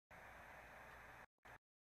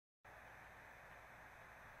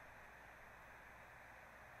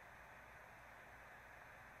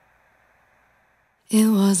It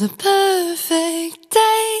was a perfect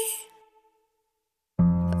day.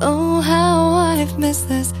 Oh, how I've missed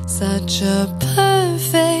this. Such a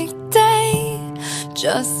perfect day.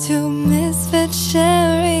 Just two misfits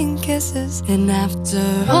sharing kisses. And after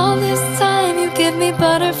all this time you give me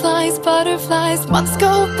butterflies, butterflies. Months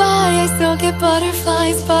go by, I still get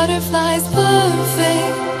butterflies, butterflies.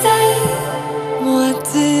 Perfect day. What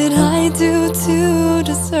did I do to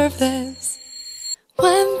deserve this?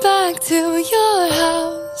 Went back to your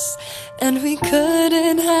house, and we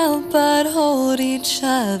couldn't help but hold each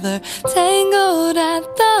other, tangled at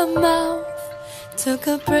the mouth. Took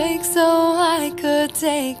a break so I could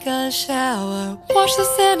take a shower, wash the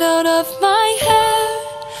sand out of my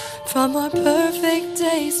hair from our perfect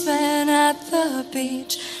day spent at the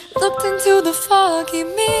beach. Looked into the foggy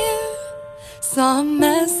mirror, saw a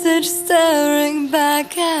message staring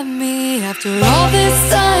back at me. After all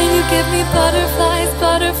this time you give me butterflies,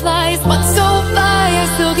 butterflies. Months go by, I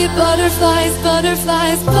still get butterflies,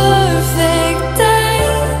 butterflies. Perfect day.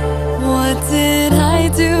 What did I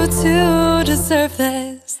do to deserve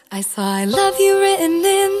this? I saw I love you written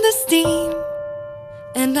in the steam,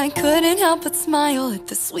 and I couldn't help but smile at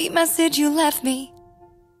the sweet message you left me.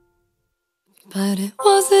 But it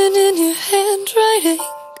wasn't in your handwriting.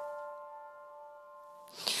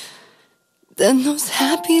 Then those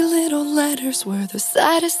happy little letters were the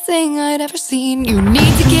saddest thing I'd ever seen. You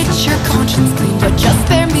need to get your conscience clean, but just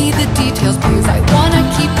spare me the details, please. I wanna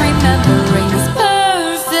keep remembering this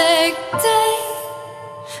perfect day.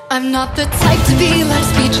 I'm not the type to be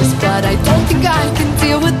left speechless, but I don't think I can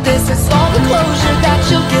deal with this. It's all the closure that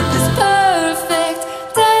you'll get this perfect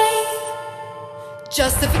day.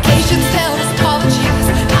 Justifications, tell us apologies.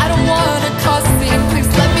 I don't wanna cause a scene.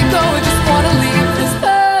 Please let me go, I just wanna leave this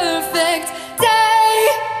perfect day.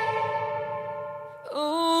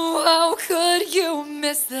 Oh, how could you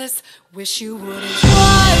miss this? Wish you would've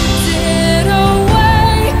wiped it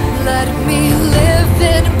away. Let me live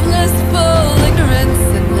in blissful ignorance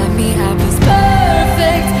and let me have this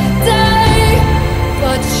perfect day.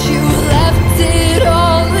 But you left it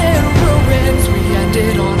all in ruins. We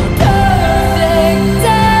ended on a perfect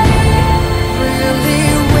day. Really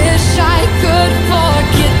wish I could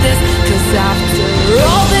forget this, 'cause after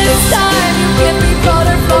all this time you give me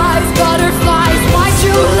butterflies, butterflies. Why'd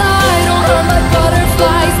you lie? Don't hurt like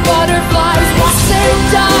butterflies, butterflies. Watch them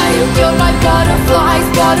die. You killed my butterflies,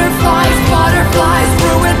 butterflies, butterflies.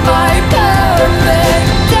 Ruined my perfect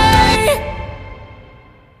day.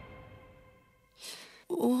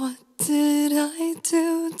 What did I do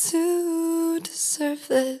to deserve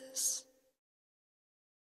this?